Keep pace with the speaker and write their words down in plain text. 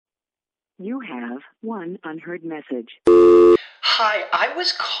You have one unheard message. Hi, I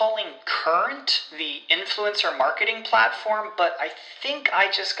was calling Current, the influencer marketing platform, but I think I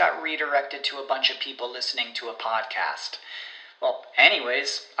just got redirected to a bunch of people listening to a podcast. Well,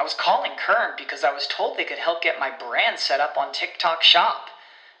 anyways, I was calling Current because I was told they could help get my brand set up on TikTok Shop,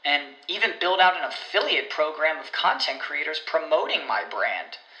 and even build out an affiliate program of content creators promoting my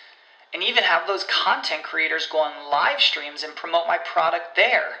brand, and even have those content creators go on live streams and promote my product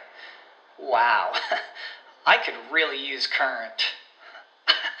there. Wow, I could really use Current.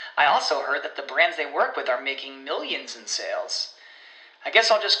 I also heard that the brands they work with are making millions in sales. I guess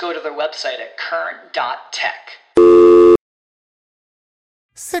I'll just go to their website at current.tech.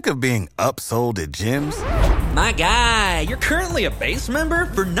 Sick of being upsold at gyms? My guy, you're currently a base member?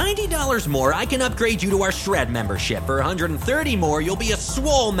 For $90 more, I can upgrade you to our Shred membership. For $130 more, you'll be a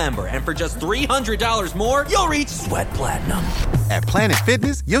Swole member. And for just $300 more, you'll reach Sweat Platinum. At Planet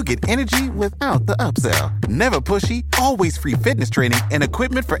Fitness, you'll get energy without the upsell. Never pushy, always free fitness training and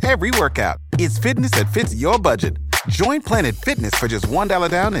equipment for every workout. It's fitness that fits your budget. Join Planet Fitness for just $1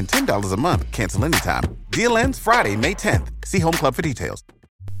 down and $10 a month. Cancel anytime. Deal ends Friday, May 10th. See Home Club for details.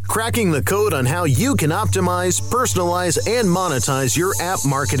 Cracking the code on how you can optimize, personalize, and monetize your app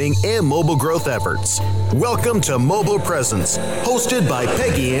marketing and mobile growth efforts. Welcome to Mobile Presence, hosted by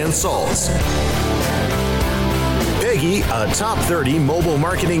Peggy Ann Salz. Peggy, a top 30 mobile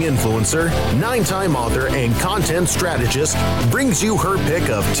marketing influencer, 9-time author, and content strategist, brings you her pick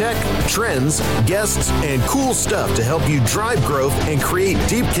of tech, trends, guests, and cool stuff to help you drive growth and create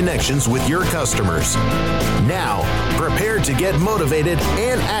deep connections with your customers. Now, prepare to get motivated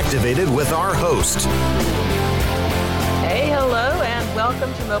and activated with our host. Hey, hello, and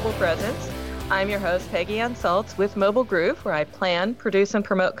welcome to Mobile Presence. I'm your host, Peggy Ann Salz with Mobile Groove, where I plan, produce, and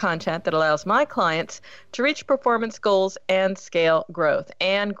promote content that allows my clients to reach performance goals and scale growth.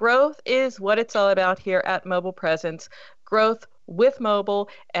 And growth is what it's all about here at Mobile Presence. Growth with mobile,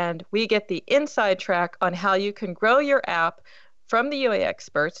 and we get the inside track on how you can grow your app from the UA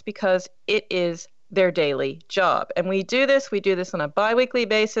experts because it is their daily job. And we do this on a bi-weekly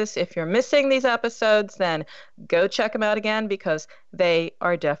basis. If you're missing these episodes, then go check them out again because they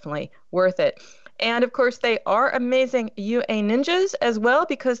are definitely worth it. And of course, they are amazing UA ninjas as well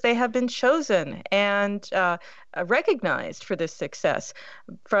because they have been chosen and recognized for this success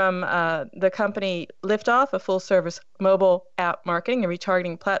from the company Liftoff, a full-service mobile app marketing and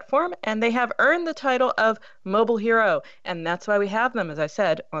retargeting platform, and they have earned the title of Mobile Hero, and that's why we have them, as I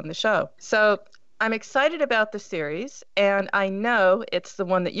said, on the show. So I'm excited about the series, and I know it's the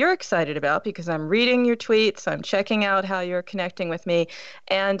one that you're excited about because I'm reading your tweets, I'm checking out how you're connecting with me.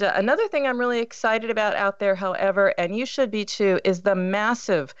 And another thing I'm really excited about out there, however, and you should be too, is the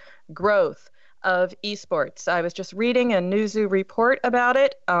massive growth of esports. I was just reading a Newzoo report about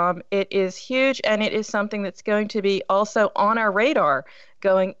it. It is huge, and it is something that's going to be also on our radar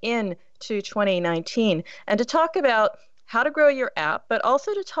going into 2019. And to talk about how to grow your app, but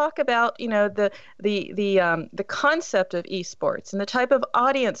also to talk about, the concept of esports and the type of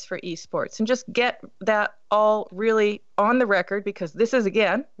audience for esports, and just get that all really on the record, because this is,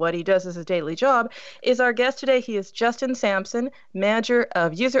 again, what he does as a daily job, is our guest today. He is Justin Sampson, Manager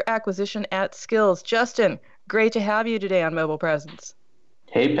of User Acquisition at Skillz. Justin, great to have you today on Mobile Presence.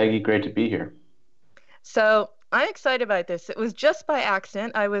 Hey, Peggy, great to be here. So I'm excited about this. It was just by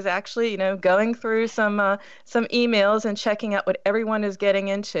accident. I was actually, going through some emails and checking out what everyone is getting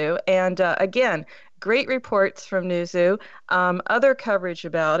into. And again, great reports from Newzoo, other coverage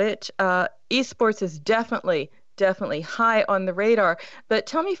about it. Esports is definitely high on the radar. But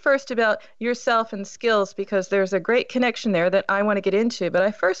tell me first about yourself and Skillz, because there's a great connection there that I want to get into. But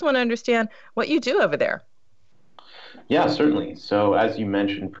I first want to understand what you do over there. Yeah, certainly. So as you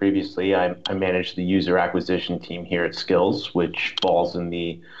mentioned previously, I manage the user acquisition team here at Skillz, which falls in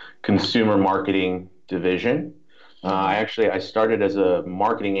the consumer marketing division. I started as a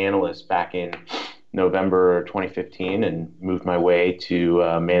marketing analyst back in November 2015 and moved my way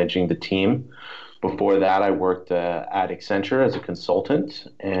to managing the team. Before that, I worked at Accenture as a consultant,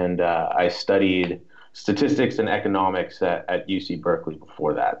 and I studied statistics and economics at UC Berkeley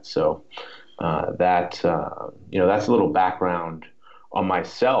before that. So that's a little background on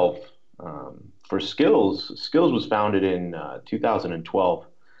myself. For Skillz, Skillz was founded in 2012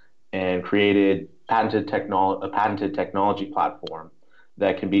 and created a patented technology platform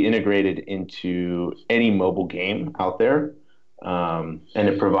that can be integrated into any mobile game out there. And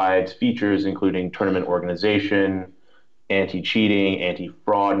it provides features including tournament organization, anti-cheating,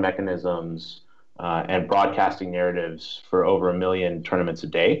 anti-fraud mechanisms, and broadcasting narratives for over 1 million tournaments a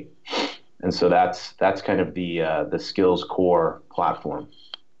day. And so that's kind of the Skillz core platform.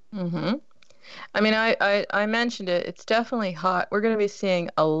 Mm-hmm. I mean, I mentioned it. It's definitely hot. We're going to be seeing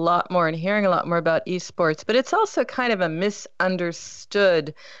a lot more and hearing a lot more about esports, but it's also kind of a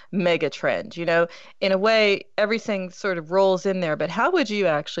misunderstood mega trend. In a way, everything sort of rolls in there, but how would you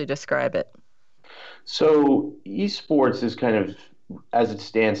actually describe it? So esports is kind of, as it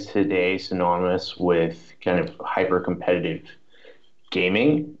stands today, synonymous with kind of hyper competitive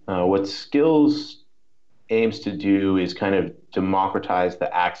gaming. What Skills aims to do is kind of democratize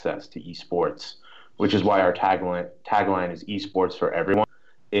the access to esports, which is why our tagline is esports for everyone.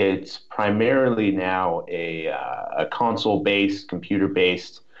 It's primarily now a console-based,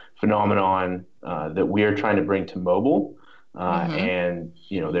 computer-based phenomenon that we're trying to bring to mobile. And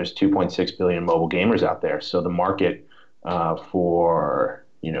there's 2.6 billion mobile gamers out there, so the market for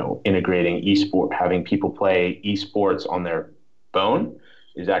integrating esport, having people play esports on their phone,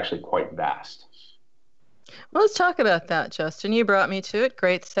 is actually quite vast. Well, let's talk about that, Justin. You brought me to it.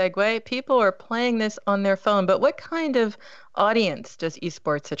 Great segue. People are playing this on their phone, but what kind of audience does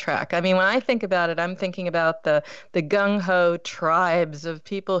esports attract? I mean, when I think about it, I'm thinking about the gung-ho tribes of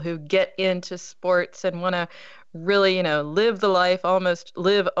people who get into sports and want to really, live the life, almost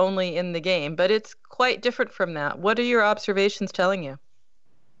live only in the game. But it's quite different from that. What are your observations telling you?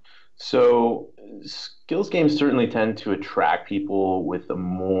 So, skills games certainly tend to attract people with a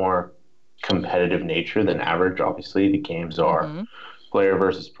more competitive nature than average. Obviously, the games are player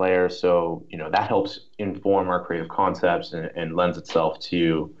versus player, so that helps inform our creative concepts and lends itself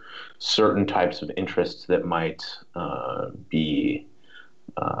to certain types of interests that might have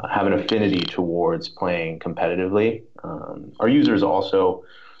an affinity towards playing competitively. Our users also,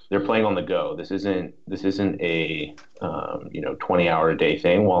 they're playing on the go. This isn't a 20-hour a day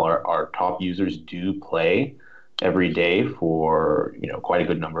thing. While our top users do play every day for quite a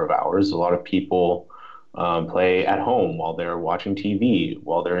good number of hours, a lot of people play at home while they're watching TV,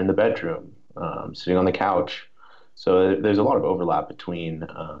 while they're in the bedroom, sitting on the couch. So there's a lot of overlap between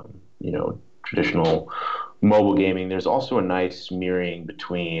traditional mobile gaming. There's also a nice mirroring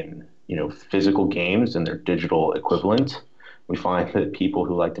between physical games and their digital equivalent. We find that people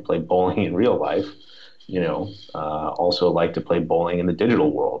who like to play bowling in real life also like to play bowling in the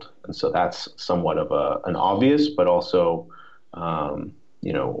digital world. And so that's somewhat of an obvious, but also,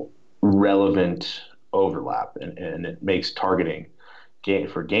 relevant overlap. And it makes targeting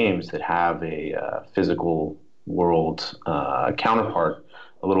for games that have a physical world counterpart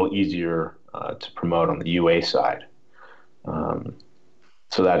a little easier to promote on the UA side. So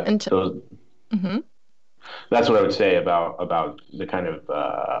that's what I would say about the kind of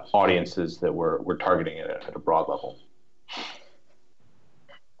audiences that we're targeting at a broad level.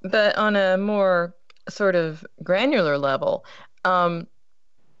 But on a more sort of granular level,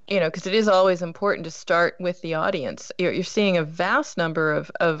 because it is always important to start with the audience. You're seeing a vast number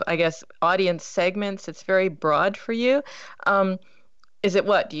of I guess, audience segments. It's very broad for you. Is it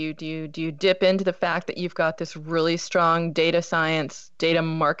what? Do you dip into the fact that you've got this really strong data science, data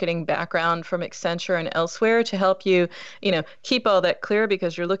marketing background from Accenture and elsewhere to help you, keep all that clear,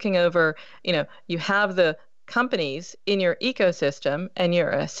 because you're looking over, you have the companies in your ecosystem and you're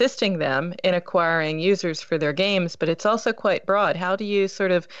assisting them in acquiring users for their games, but it's also quite broad. How do you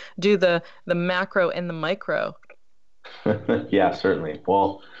sort of do the macro and the micro? Yeah, certainly.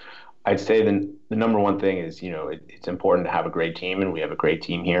 Well, I'd say the number one thing is, it's important to have a great team, and we have a great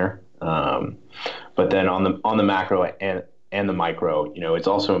team here. But then on the macro and the micro, it's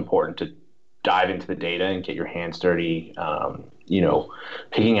also important to dive into the data and get your hands dirty.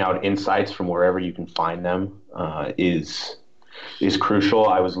 Picking out insights from wherever you can find them is crucial.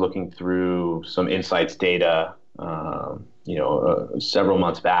 I was looking through some insights data, several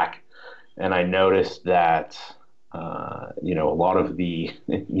months back, and I noticed that a lot of the,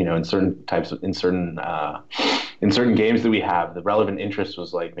 in certain games that we have, the relevant interest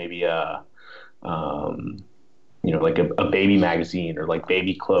was like maybe like a baby magazine or like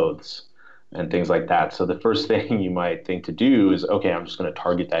baby clothes and things like that. So the first thing you might think to do is, okay, I'm just going to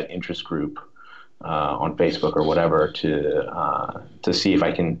target that interest group on Facebook or whatever to see if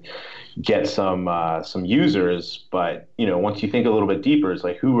I can get some users. But once you think a little bit deeper, it's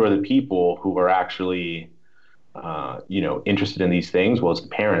like, who are the people who are actually interested in these things? Well, it's the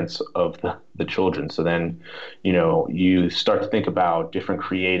parents of the children. So then, you start to think about different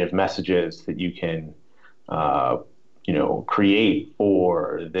creative messages that you can, create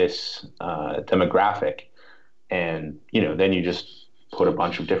for this demographic. And, then you just put a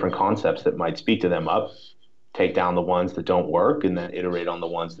bunch of different concepts that might speak to them up, take down the ones that don't work, and then iterate on the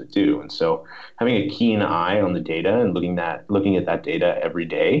ones that do. And so having a keen eye on the data and looking at that data every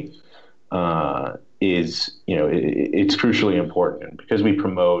day is, it's crucially important. And because we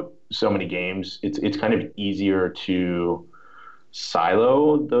promote, so many games, it's kind of easier to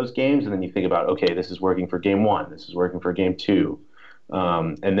silo those games, and then you think about, okay, this is working for game one, this is working for game two,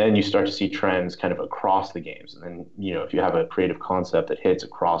 and then you start to see trends kind of across the games. And then, if you have a creative concept that hits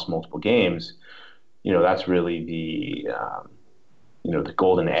across multiple games, that's really the the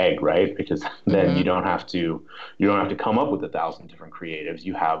golden egg, right? Because then you don't have to come up with 1,000 different creatives.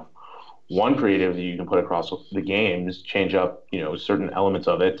 You have one creative that you can put across the games, change up, certain elements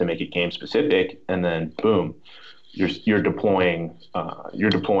of it to make it game specific, and then boom, you're deploying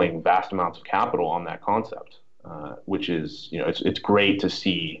vast amounts of capital on that concept, which is, it's great to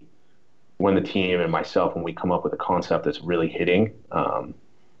see when the team and myself, when we come up with a concept that's really hitting,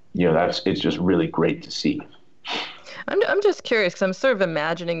 it's just really great to see. I'm just curious, because I'm sort of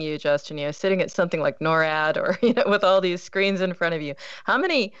imagining you, Justin, sitting at something like NORAD, or with all these screens in front of you. How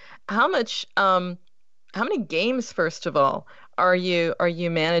many games, first of all, are you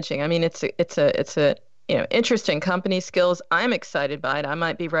managing? I mean, it's a interesting company. Skills. I'm excited by it. I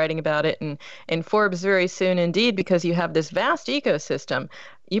might be writing about it in Forbes very soon, indeed, because you have this vast ecosystem.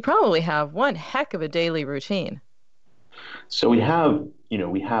 You probably have one heck of a daily routine. So we have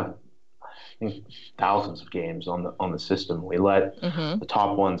thousands of games on the system. We let the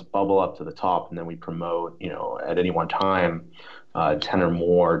top ones bubble up to the top, and then we promote, at any one time, 10 or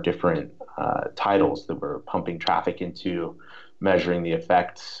more different titles that we're pumping traffic into, measuring the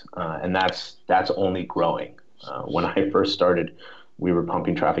effects, and that's only growing. When I first started, we were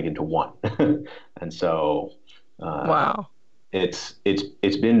pumping traffic into one, and so wow, it's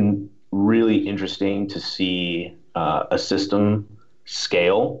been really interesting to see a system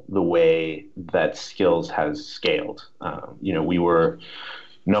scale the way that Skills has scaled. We were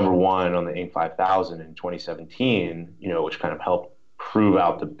number one on the Inc. 5000 in 2017, which kind of helped prove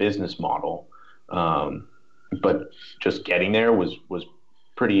out the business model. But just getting there was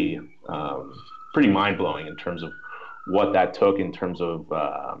pretty mind blowing in terms of what that took, in terms of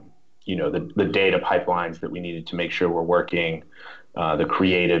the data pipelines that we needed to make sure we're working, the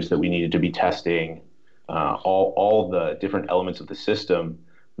creatives that we needed to be testing. All the different elements of the system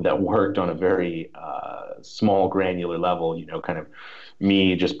that worked on a very small, granular level, kind of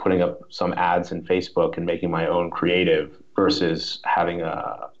me just putting up some ads in Facebook and making my own creative versus having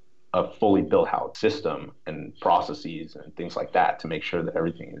a fully built out system and processes and things like that to make sure that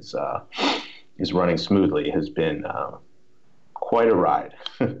everything is running smoothly has been quite a ride.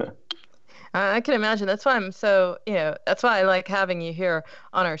 I can imagine. That's why that's why I like having you here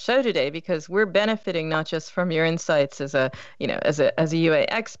on our show today, because we're benefiting not just from your insights as a UA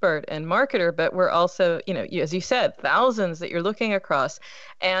expert and marketer, but we're also, as you said, thousands that you're looking across.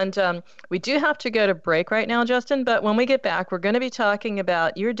 And we do have to go to break right now, Justin, but when we get back, we're going to be talking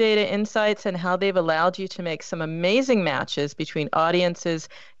about your data insights and how they've allowed you to make some amazing matches between audiences,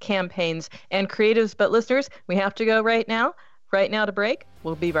 campaigns, and creatives. But listeners, we have to go right now to break.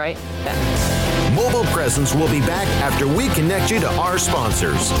 We'll be right back. Mobile Presence will be back after we connect you to our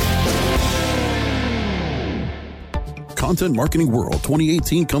sponsors. Content Marketing World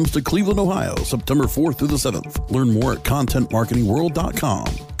 2018 comes to Cleveland, Ohio, September 4th through the 7th. Learn more at contentmarketingworld.com.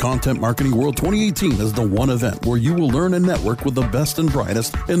 Content Marketing World 2018 is the one event where you will learn and network with the best and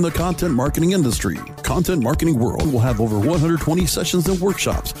brightest in the content marketing industry. Content Marketing World will have over 120 sessions and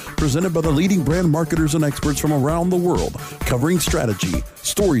workshops presented by the leading brand marketers and experts from around the world, covering strategy,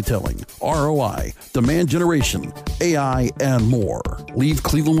 storytelling, ROI, demand generation, AI, and more. Leave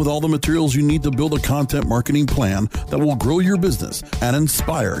Cleveland with all the materials you need to build a content marketing plan that will grow your business and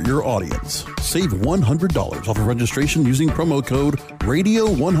inspire your audience. Save $100 off of registration using promo code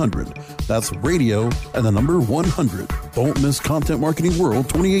RADIO100. That's radio and the number 100. Don't miss Content Marketing World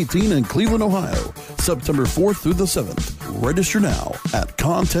 2018 in Cleveland, Ohio, September 4th through the 7th. Register now at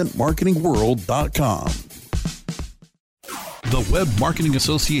contentmarketingworld.com. The Web Marketing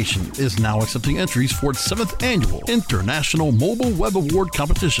Association is now accepting entries for its 7th annual International Mobile Web Award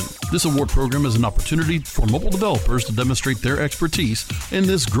competition. This award program is an opportunity for mobile developers to demonstrate their expertise in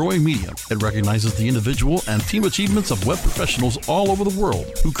this growing medium. It recognizes the individual and team achievements of web professionals all over the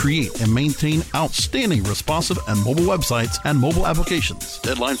world who create and maintain outstanding responsive and mobile websites and mobile applications.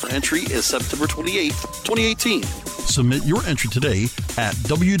 Deadline for entry is September 28th, 2018. Submit your entry today at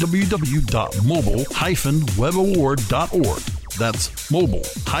www.mobile-webaward.org. That's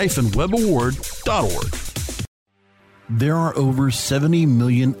mobile-webaward.org. There are over 70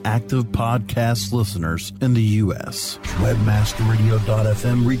 million active podcast listeners in the U.S.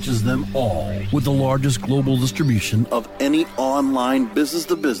 Webmasterradio.fm reaches them all with the largest global distribution of any online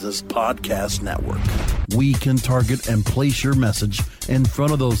business-to-business podcast network. we can target and place your message in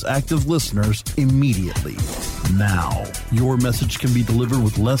front of those active listeners immediately. Now, your message can be delivered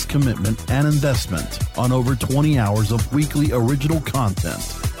with less commitment and investment on over 20 hours of weekly original content,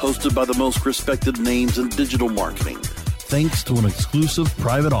 hosted by the most respected names in digital marketing, thanks to an exclusive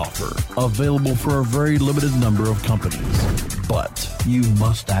private offer available for a very limited number of companies. But you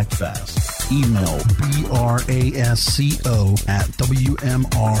must act fast. Email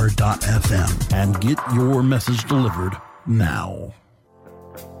brasco@wmr.fm and get your message delivered now.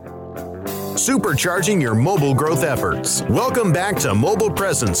 Supercharging your mobile growth efforts. Welcome back to Mobile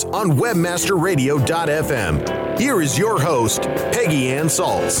Presence on webmasterradio.fm. Here is your host, Peggy Ann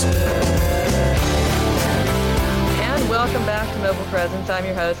Salz. Welcome back to Mobile Presence. I'm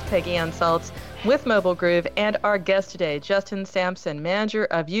your host, Peggy Ann Salz, with Mobile Groove, and our guest today, Justin Sampson, Manager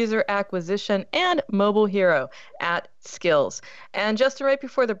of User Acquisition and Mobile Hero at Skills. And Justin, right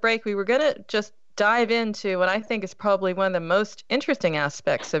before the break, we were going to just dive into what I think is probably one of the most interesting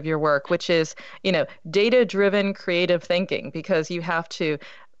aspects of your work, which is, data-driven creative thinking, because you have to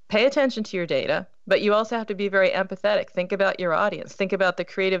pay attention to your data, but you also have to be very empathetic. Think about your audience. Think about the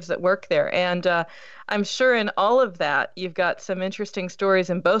creatives that work there. And I'm sure in all of that, you've got some interesting stories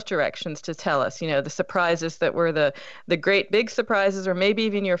in both directions to tell us. The surprises that were the great big surprises, or maybe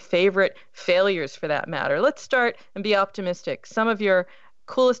even your favorite failures for that matter. Let's start and be optimistic. Some of your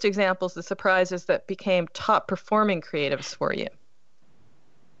coolest examples, the surprises that became top performing creatives for you.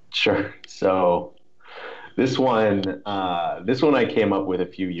 Sure. So This one I came up with a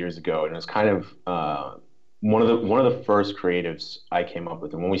few years ago, and it was kind of one of the first creatives I came up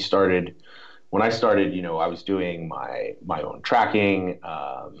with. And when I started, I was doing my own tracking,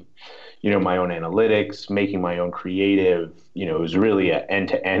 my own analytics, making my own creative. It was really an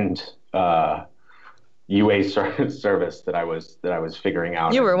end-to-end UA service that I was figuring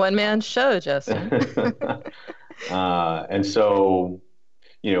out. You were a one-man show, Justin. And so,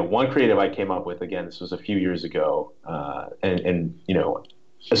 one creative I came up with, again, this was a few years ago, and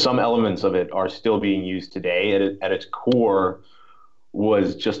some elements of it are still being used today. At its core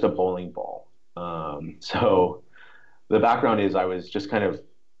was just a bowling ball. So the background is I was just kind of,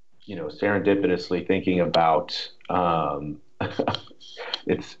 serendipitously thinking about,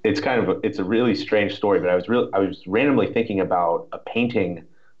 it's a really strange story, but I was randomly thinking about a painting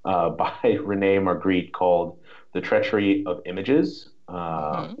by Rene Magritte called The Treachery of Images.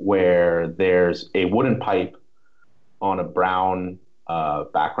 Where there's a wooden pipe on a brown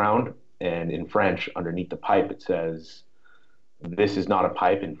background, and in French, underneath the pipe, it says, "This is not a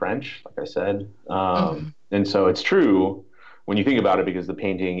pipe," in French, like I said. And so it's true when you think about it, because the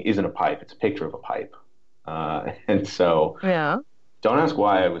painting isn't a pipe, it's a picture of a pipe. And so don't ask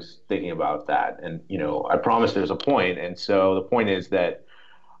why I was thinking about that. And, I promise there's a point. And so the point is that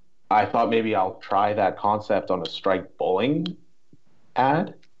I thought maybe I'll try that concept on a Strike Bowling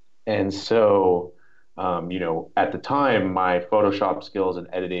ad. And so, at the time, my Photoshop skills and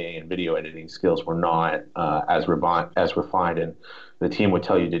editing and video editing skills were not as refined, and the team would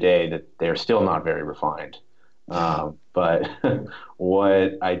tell you today that they're still not very refined. But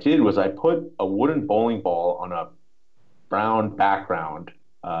what I did was I put a wooden bowling ball on a brown background,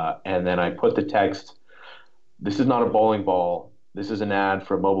 and then I put the text, "This is not a bowling ball. This is an ad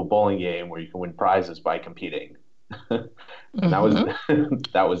for a mobile bowling game where you can win prizes by competing." And that was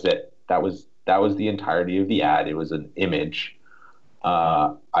it. That was the entirety of the ad. It was an image.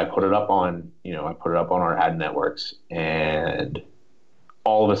 I put it up on our ad networks, and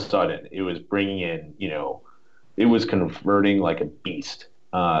all of a sudden it was bringing in, it was converting like a beast.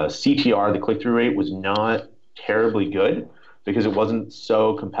 CTR, the click-through rate, was not terribly good because it wasn't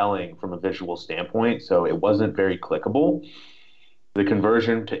so compelling from a visual standpoint, so it wasn't very clickable. The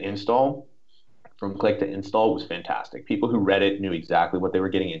conversion to install, from click to install, was fantastic. People who read it knew exactly what they were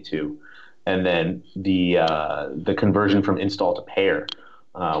getting into. And then the conversion from install to pair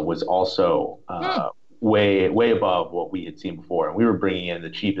was also way above what we had seen before. And we were bringing in the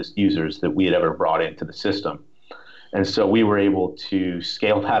cheapest users that we had ever brought into the system. And so we were able to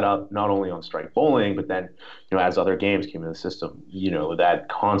scale that up, not only on Strike Bowling, but then, as other games came in the system, that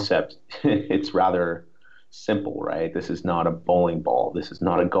concept, it's rather simple, right? This is not a bowling ball. This is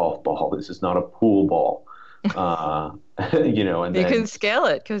not a golf ball. This is not a pool ball. And you can scale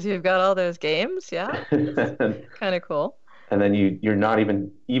it because you've got all those games. Yeah, kind of cool. And then you're not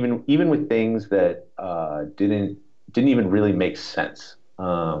even with things that didn't even really make sense.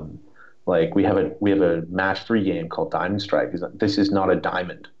 Like we have a match 3 game called Diamond Strike. This is not a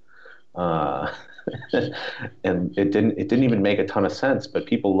diamond, and it didn't even make a ton of sense, but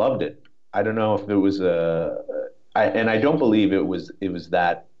people loved it. I don't know if it was I don't believe it was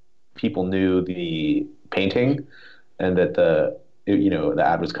that people knew the painting, and that the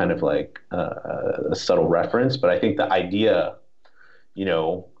ad was kind of like a subtle reference. But I think the idea,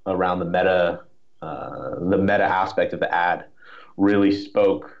 around the meta aspect of the ad really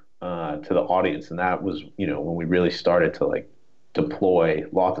spoke to the audience, and that was when we really started to like deploy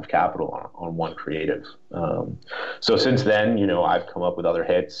lots of capital on one creative. So since then, I've come up with other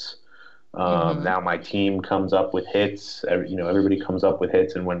hits. Now my team comes up with hits. Everybody comes up with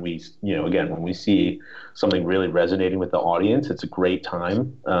hits, and when we see something really resonating with the audience, it's a great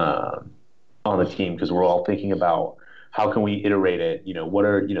time on the team, because we're all thinking about how can we iterate it.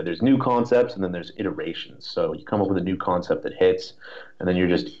 There's new concepts and then there's iterations. So you come up with a new concept that hits, and then you're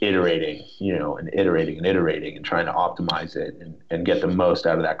just iterating, and iterating and iterating and trying to optimize it and get the most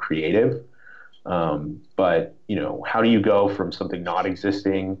out of that creative. But how do you go from something not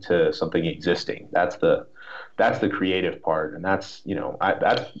existing to something existing? That's the creative part, and that's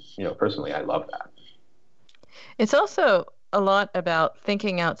personally, I love that. It's also a lot about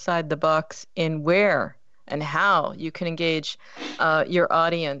thinking outside the box in where and how you can engage your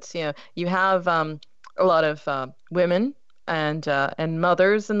audience. You have a lot of women and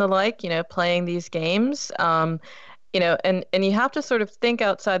mothers and the like, playing these games. And you have to sort of think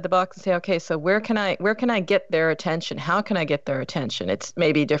outside the box and say, okay, so where can I get their attention? How can I get their attention? It's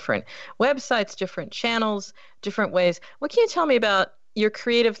maybe different websites, different channels, different ways. What can you tell me about your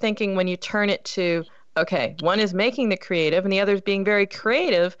creative thinking when you turn it to, okay, one is making the creative and the other is being very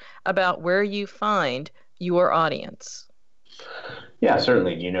creative about where you find your audience? Yeah,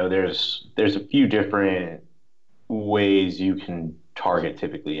 certainly. There's a few different ways you can target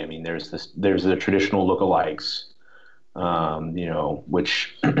typically. I mean, there's the traditional lookalikes,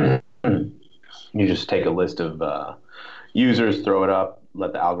 which you just take a list of users, throw it up,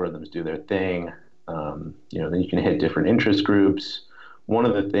 let the algorithms do their thing. Then you can hit different interest groups. One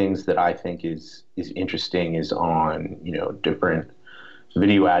of the things that I think is interesting is on different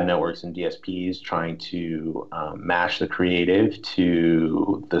video ad networks and DSPs trying to match the creative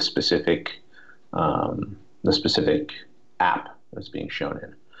to the specific app that's being shown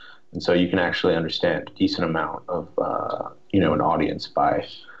in. And so you can actually understand a decent amount of an audience by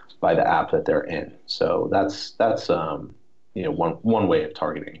the app that they're in. So that's one way of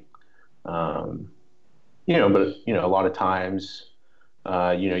targeting. But a lot of times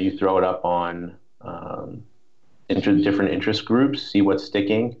you throw it up on different interest groups, see what's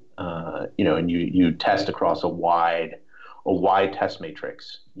sticking, and you test across a wide test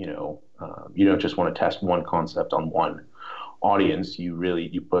matrix. You don't just want to test one concept on one audience.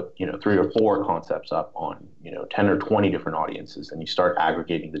 You put 3 or 4 concepts up on 10 or 20 different audiences, and you start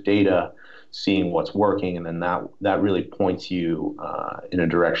aggregating the data, seeing what's working, and then that really points you in a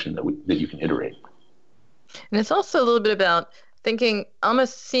direction that you can iterate. And it's also a little bit about thinking,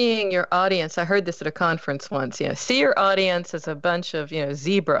 almost seeing your audience. I heard this at a conference once. See your audience as a bunch of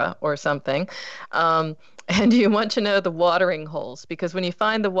zebra or something, and you want to know the watering holes, because when you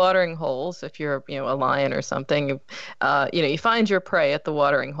find the watering holes, if you're a lion or something, you find your prey at the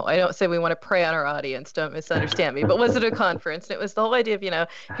watering hole. I don't say we want to prey on our audience. Don't misunderstand me. But was it a conference? And it was the whole idea of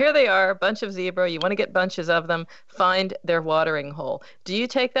here they are, a bunch of zebra. You want to get bunches of them. Find their watering hole. Do you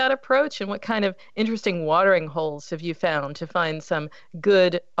take that approach? And what kind of interesting watering holes have you found to find some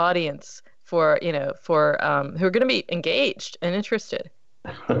good audience for who are going to be engaged and interested?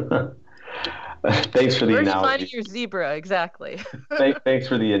 Thanks for the Where's analogy. you finding your zebra exactly? Thanks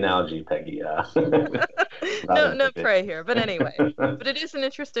for the analogy, Peggy. No prey here, but anyway. But it is an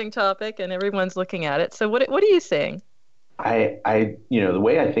interesting topic, and everyone's looking at it. So what are you seeing? The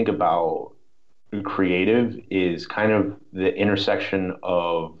way I think about creative is kind of the intersection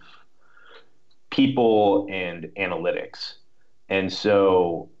of people and analytics. And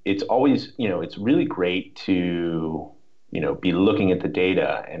so it's always, it's really great to, be looking at the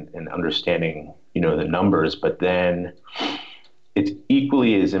data and understanding, the numbers, but then it's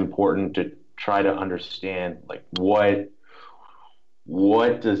equally as important to try to understand, like, what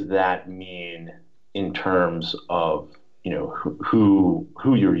does that mean in terms of, who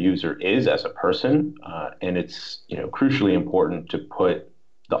your user is as a person. And it's, crucially important to put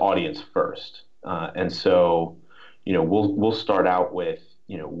the audience first. And so, we'll start out with,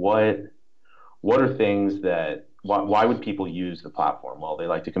 what are things that, why would people use the platform? Well, they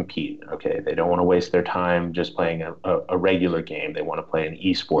like to compete. Okay, they don't want to waste their time just playing a regular game. They want to play an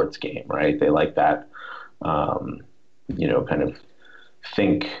esports game, right? They like that, kind of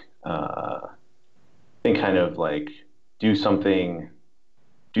think kind of like do something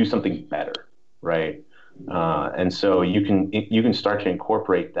better, right? And so you can start to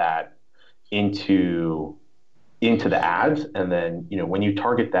incorporate that into into the ads. And then, when you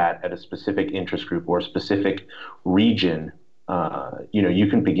target that at a specific interest group or a specific region, you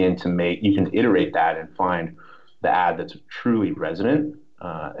can begin to you can iterate that and find the ad that's truly resonant,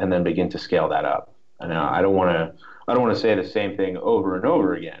 and then begin to scale that up. And I don't want to say the same thing over and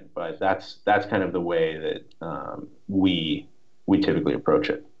over again, but that's kind of the way that we typically approach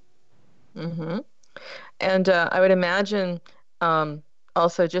it. Mm-hmm. And I would imagine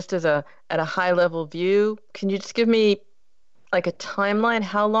also, just at a high level view, can you just give me like a timeline?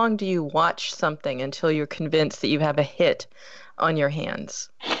 How long do you watch something until you're convinced that you have a hit on your hands?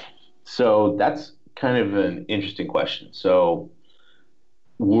 So that's kind of an interesting question. So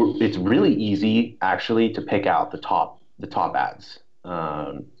it's really easy actually to pick out the top ads.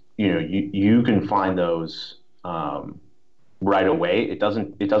 You can find those right away. It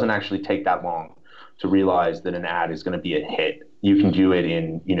doesn't actually take that long to realize that an ad is going to be a hit. You can do it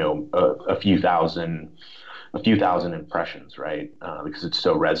in a few thousand impressions, right? Because it's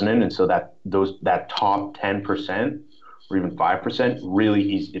so resonant, and so that top 10% or even 5% really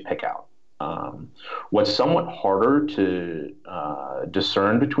easy to pick out. What's somewhat harder to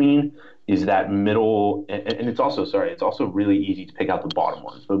discern between is that middle, and it's also really easy to pick out the bottom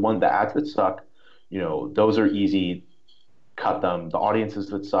ones. The ads that suck, those are easy. Cut them. The audiences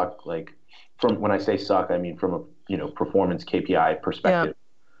that suck, like when I say suck, I mean from a performance KPI perspective.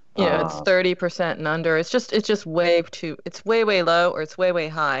 Yeah, it's 30% and under. It's just it's way low, or it's way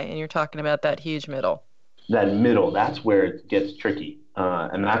high, and you're talking about that huge middle. That middle, that's where it gets tricky.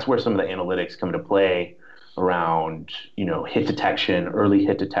 And that's where some of the analytics come into play around, hit detection, early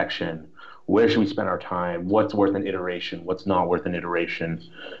hit detection. Where should we spend our time? What's worth an iteration? What's not worth an iteration?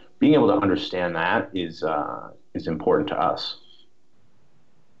 Being able to understand that is important to us.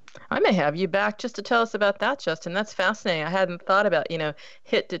 I may have you back just to tell us about that, Justin. That's fascinating. I hadn't thought about,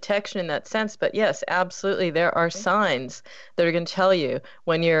 hit detection in that sense. But yes, absolutely, there are signs that are going to tell you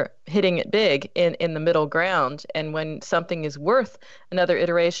when you're hitting it big in the middle ground and when something is worth another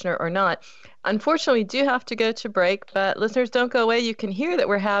iteration or not. Unfortunately, we do have to go to break, but listeners, don't go away. You can hear that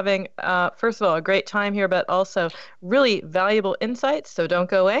we're having, first of all, a great time here, but also really valuable insights. So don't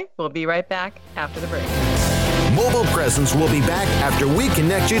go away. We'll be right back after the break. Mobile Presence will be back after we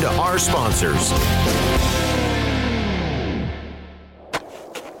connect you to our sponsors.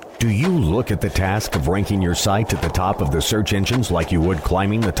 Do you look at the task of ranking your site at the top of the search engines like you would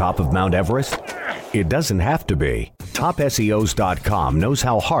climbing the top of Mount Everest? It doesn't have to be. TopSEOs.com knows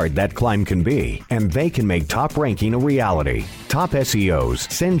how hard that climb can be, and they can make top ranking a reality. Top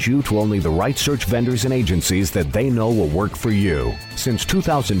SEOs sends you to only the right search vendors and agencies that they know will work for you. Since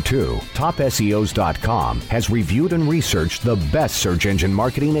 2002, TopSEOs.com has reviewed and researched the best search engine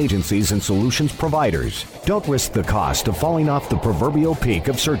marketing agencies and solutions providers. Don't risk the cost of falling off the proverbial peak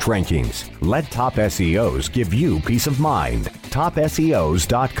of search rankings. Let Top SEOs give you peace of mind.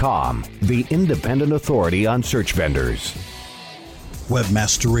 TopSEOs.com, the independent authority on search vendors.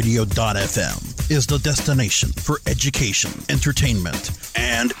 Webmasterradio.fm is the destination for education, entertainment,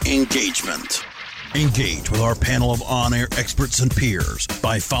 and engagement. Engage with our panel of on-air experts and peers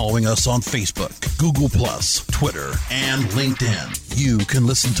by following us on Facebook, Google+, Twitter, and LinkedIn. You can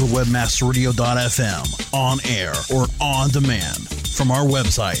listen to Webmasterradio.fm on air or on demand from our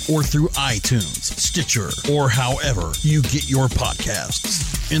website or through iTunes, Stitcher, or however you get your podcasts.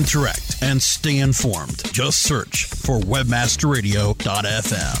 Interact and stay informed. Just search for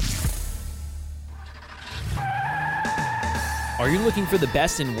Webmasterradio.fm. Are you looking for the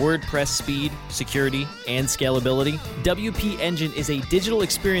best in WordPress speed, security, and scalability? WP Engine is a digital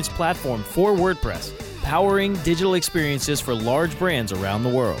experience platform for WordPress, powering digital experiences for large brands around the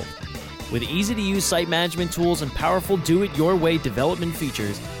world. With easy-to-use site management tools and powerful do-it-your-way development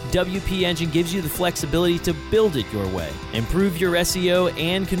features, WP Engine gives you the flexibility to build it your way. Improve your SEO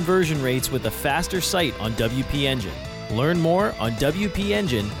and conversion rates with a faster site on WP Engine. Learn more on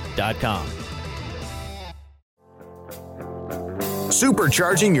WPEngine.com.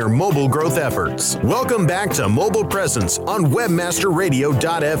 Supercharging your mobile growth efforts. Welcome back to Mobile Presence on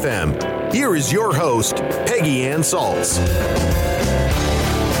WebmasterRadio.fm. Here is your host, Peggy Ann Saltz.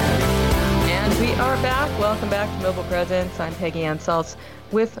 And we are back. Welcome back to Mobile Presence. I'm Peggy Ann Saltz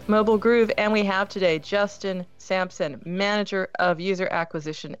with Mobile Groove, and we have today Justin Sampson, Manager of User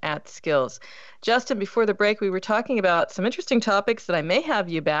Acquisition at Skills. Justin, before the break, we were talking about some interesting topics that I may have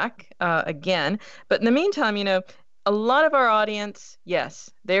you back again. But in the meantime, a lot of our audience,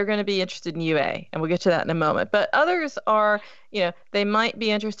 yes, they're going to be interested in UA, and we'll get to that in a moment. But others are, they might be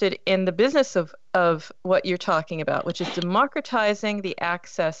interested in the business of what you're talking about, which is democratizing the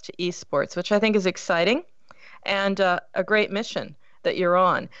access to esports, which I think is exciting and a great mission that you're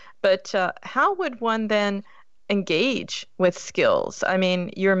on. But how would one then engage with Skills? I mean,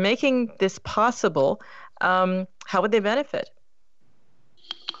 you're making this possible. How would they benefit?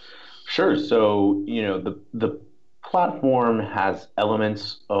 Sure. So, the platform has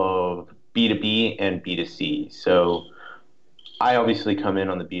elements of B2B and B2C. So I obviously come in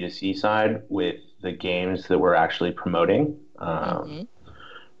on the B2C side with the games that we're actually promoting,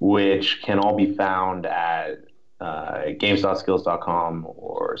 which can all be found at games.skills.com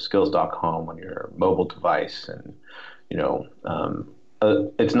or skills.com on your mobile device. And,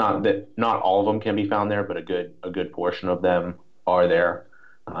 it's not that not all of them can be found there, but a good portion of them are there.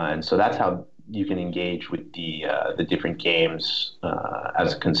 And so that's how you can engage with the different games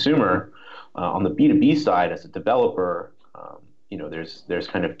as a consumer. On the B2B side, as a developer, there's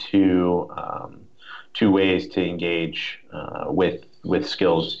kind of two ways to engage with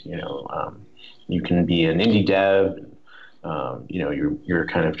Skills. You can be an indie dev. You're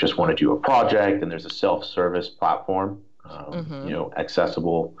kind of just want to do a project, and there's a self-service platform,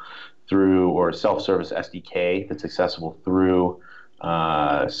 accessible through, or self-service SDK that's accessible through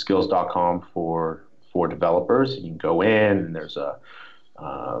skills.com for developers. You can go in, and there's a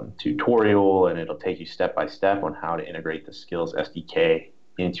tutorial, and it'll take you step by step on how to integrate the Skills SDK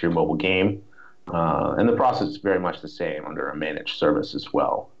into your mobile game. And the process is very much the same under a managed service as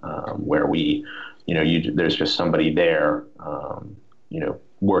well, where there's just somebody there,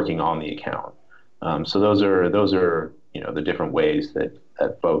 working on the account. So those are the different ways that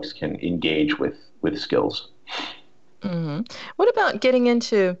folks can engage with Skills. Mm-hmm. What about getting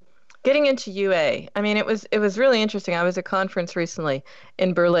into UA? I mean, it was really interesting. I was at a conference recently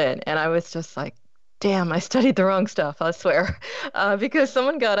in Berlin, and I was just like, damn, I studied the wrong stuff, I swear, because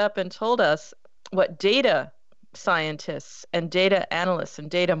someone got up and told us what data scientists and data analysts and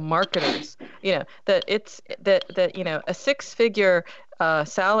data marketers, that a 6-figure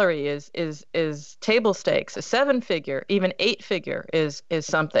salary is table stakes. A 7-figure, even 8-figure is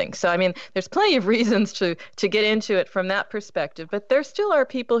something. So I mean, there's plenty of reasons to get into it from that perspective, but there still are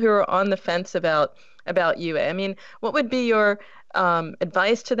people who are on the fence about UA. I mean, what would be your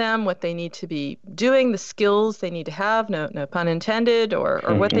advice to them? What they need to be doing, the skills they need to have, no pun intended, or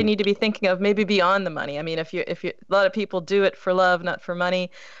what they need to be thinking of, maybe beyond the money. I mean, if you a lot of people do it for love, not for money,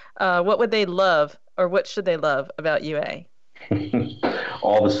 what would they love, or what should they love about UA?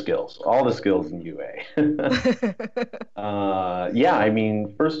 all the skills in UA. I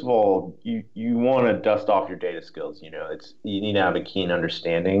mean, first of all, you want to dust off your data skills. You need to have a keen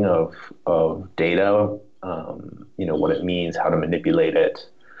understanding of data, what it means, how to manipulate it,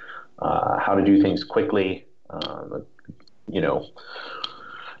 how to do things quickly,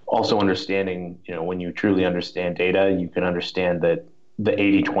 also understanding, when you truly understand data, you can understand that the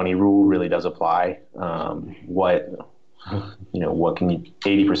 80-20 rule really does apply. What can you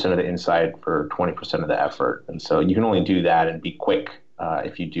 80% of the insight for 20% of the effort. And so you can only do that and be quick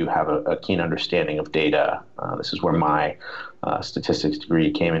if you do have a keen understanding of data. This is where my statistics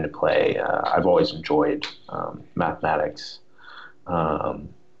degree came into play. I've always enjoyed mathematics.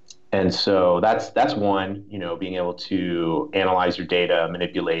 And so that's one, being able to analyze your data,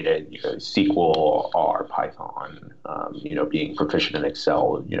 manipulate it, SQL, R, Python, being proficient in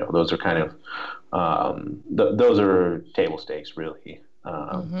Excel, those are kind of, those are table stakes, really.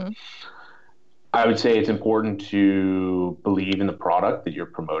 I would say it's important to believe in the product that you're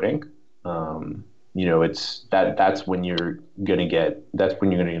promoting. That's when you're going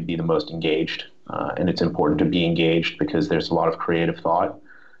to be the most engaged. And it's important to be engaged because there's a lot of creative thought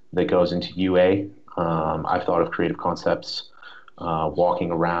that goes into UA. I've thought of creative concepts walking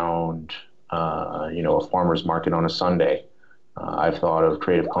around, a farmer's market on a Sunday. I've thought of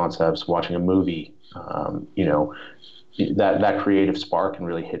creative concepts watching a movie. That creative spark can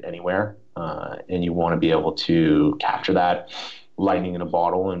really hit anywhere, and you want to be able to capture that lightning in a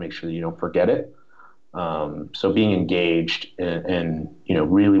bottle and make sure that you don't forget it. So being engaged and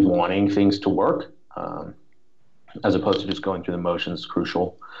really wanting things to work, as opposed to just going through the motions, is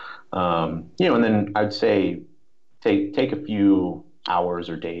crucial. And then I'd say take a few hours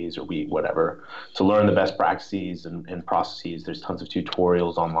or days or week, whatever, to learn the best practices and processes. There's tons of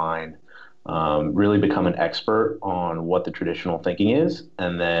tutorials online. Really become an expert on what the traditional thinking is.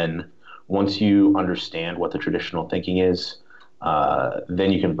 And then once you understand what the traditional thinking is,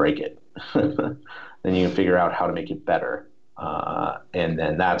 then you can break it. Then you can figure out how to make it better. And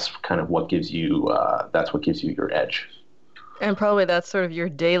then that's kind of what gives you your edge. And probably that's sort of your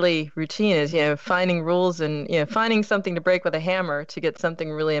daily routine is, finding rules and, finding something to break with a hammer to get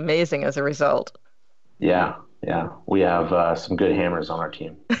something really amazing as a result. Yeah. We have some good hammers on our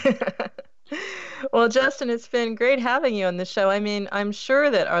team. Well, Justin, it's been great having you on the show. I mean, I'm sure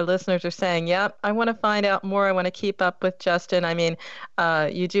that our listeners are saying, yep, I want to find out more. I want to keep up with Justin. I mean,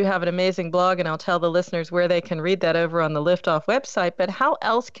 you do have an amazing blog, and I'll tell the listeners where they can read that over on the Liftoff website. But how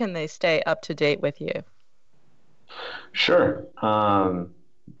else can they stay up to date with you? Sure.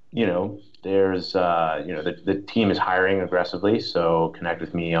 There's, the team is hiring aggressively, so connect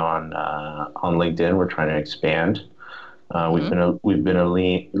with me on LinkedIn. We're trying to expand. We've been a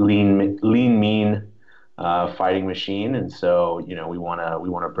lean, mean fighting machine, and so we want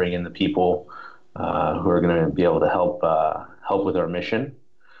to bring in the people who are going to be able to help with our mission.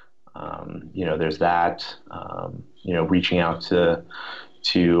 There's that. Reaching out to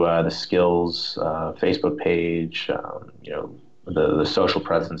the Skills Facebook page. The social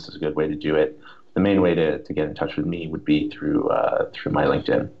presence is a good way to do it. The main way to get in touch with me would be through my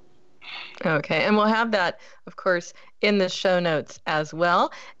LinkedIn. Okay, and we'll have that, of course, in the show notes as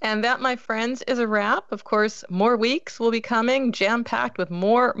well. And that, my friends, is a wrap. Of course, more weeks will be coming, jam-packed with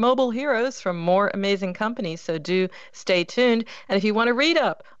more mobile heroes from more amazing companies, so do stay tuned. And if you want to read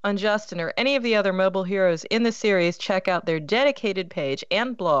up on Justin or any of the other mobile heroes in the series, check out their dedicated page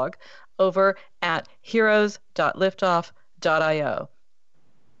and blog over at heroes.liftoff.io.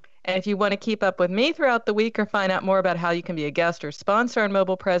 And if you want to keep up with me throughout the week or find out more about how you can be a guest or sponsor on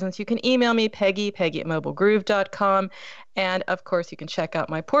Mobile Presence, you can email me, Peggy at mobilegroove.com. And, of course, you can check out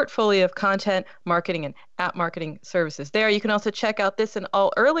my portfolio of content, marketing, and app marketing services there. You can also check out this and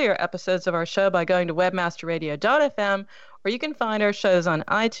all earlier episodes of our show by going to webmasterradio.fm, or you can find our shows on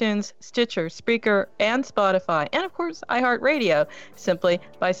iTunes, Stitcher, Spreaker, and Spotify, and, of course, iHeartRadio, simply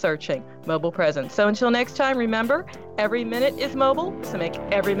by searching Mobile Presence. So until next time, remember, every minute is mobile, so make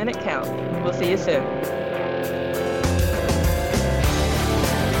every minute count. We'll see you soon.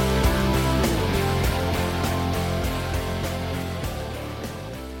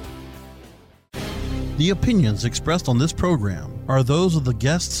 The opinions expressed on this program are those of the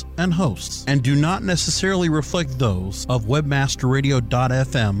guests and hosts and do not necessarily reflect those of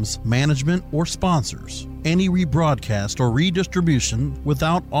WebmasterRadio.fm's management or sponsors. Any rebroadcast or redistribution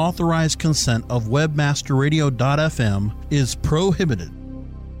without authorized consent of WebmasterRadio.fm is prohibited.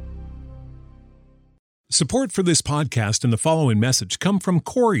 Support for this podcast and the following message come from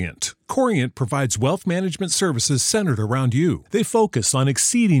Corient. Corient provides wealth management services centered around you. They focus on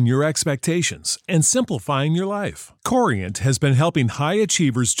exceeding your expectations and simplifying your life. Corient has been helping high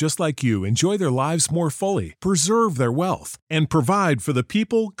achievers just like you enjoy their lives more fully, preserve their wealth, and provide for the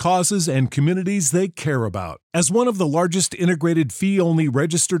people, causes, and communities they care about. As one of the largest integrated fee-only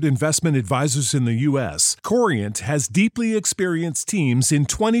registered investment advisors in the U.S., Corient has deeply experienced teams in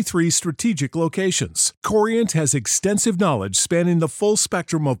 23 strategic locations. Corient has extensive knowledge spanning the full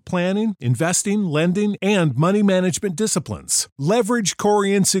spectrum of planning, investing, lending, and money management disciplines. Leverage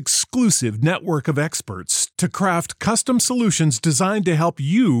Corient's exclusive network of experts to craft custom solutions designed to help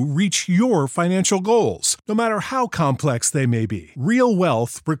you reach your financial goals, no matter how complex they may be. Real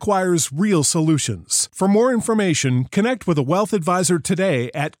wealth requires real solutions. For more information, connect with a wealth advisor today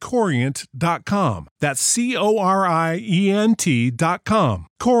at Corient.com. That's Corient.com.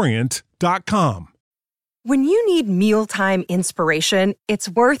 Corient.com. When you need mealtime inspiration, it's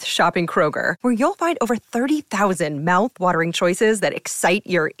worth shopping Kroger, where you'll find over 30,000 mouth-watering choices that excite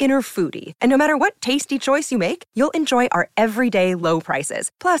your inner foodie. And no matter what tasty choice you make, you'll enjoy our everyday low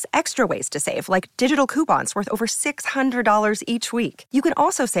prices, plus extra ways to save, like digital coupons worth over $600 each week. You can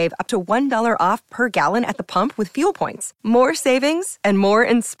also save up to $1 off per gallon at the pump with fuel points. More savings and more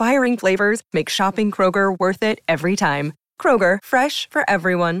inspiring flavors make shopping Kroger worth it every time. Kroger, fresh for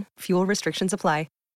everyone. Fuel restrictions apply.